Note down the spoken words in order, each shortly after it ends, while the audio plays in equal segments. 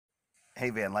Hey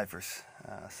Van Lifers,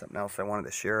 something else I wanted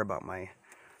to share about my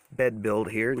bed build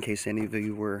here in case any of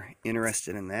you were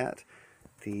interested in that.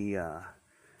 The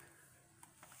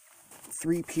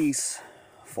three-piece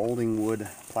folding wood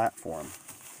platform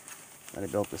that I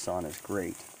built this on is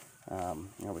great. I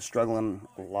was struggling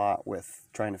a lot with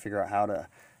trying to figure out how to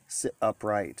sit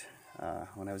upright.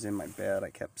 When I was in my bed, I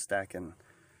kept stacking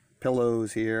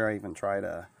pillows here. I even tried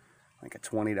like a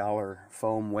 $20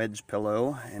 foam wedge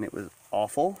pillow, and it was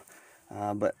awful.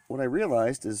 But what I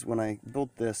realized is when I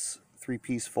built this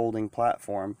three-piece folding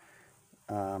platform,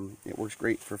 it works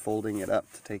great for folding it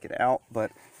up to take it out, but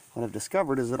what I've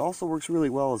discovered is it also works really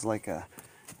well as like a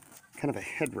kind of a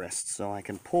headrest. So I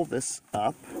can pull this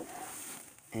up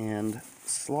and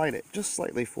slide it just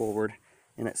slightly forward,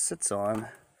 and it sits on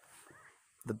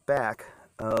the back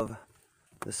of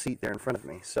the seat there in front of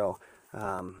me. So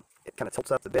it kind of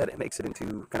tilts up the bed and makes it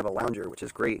into kind of a lounger, which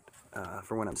is great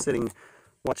for when I'm sitting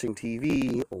watching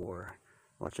TV or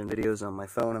watching videos on my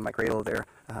phone and my cradle there.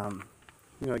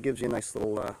 It gives you a nice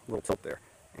little tilt there.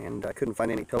 And I couldn't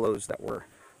find any pillows that were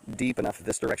deep enough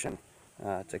this direction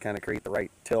to kind of create the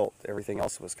right tilt. Everything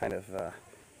else was kind of,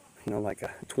 like a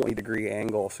 20-degree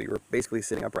angle, so you were basically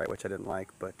sitting upright, which I didn't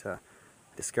like. But I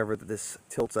discovered that this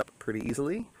tilts up pretty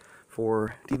easily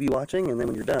for TV watching, and then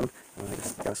when you're done,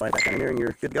 just kind of slide back down in here and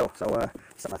you're good to go. So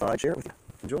something I thought I'd share with you.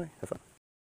 Enjoy, have fun.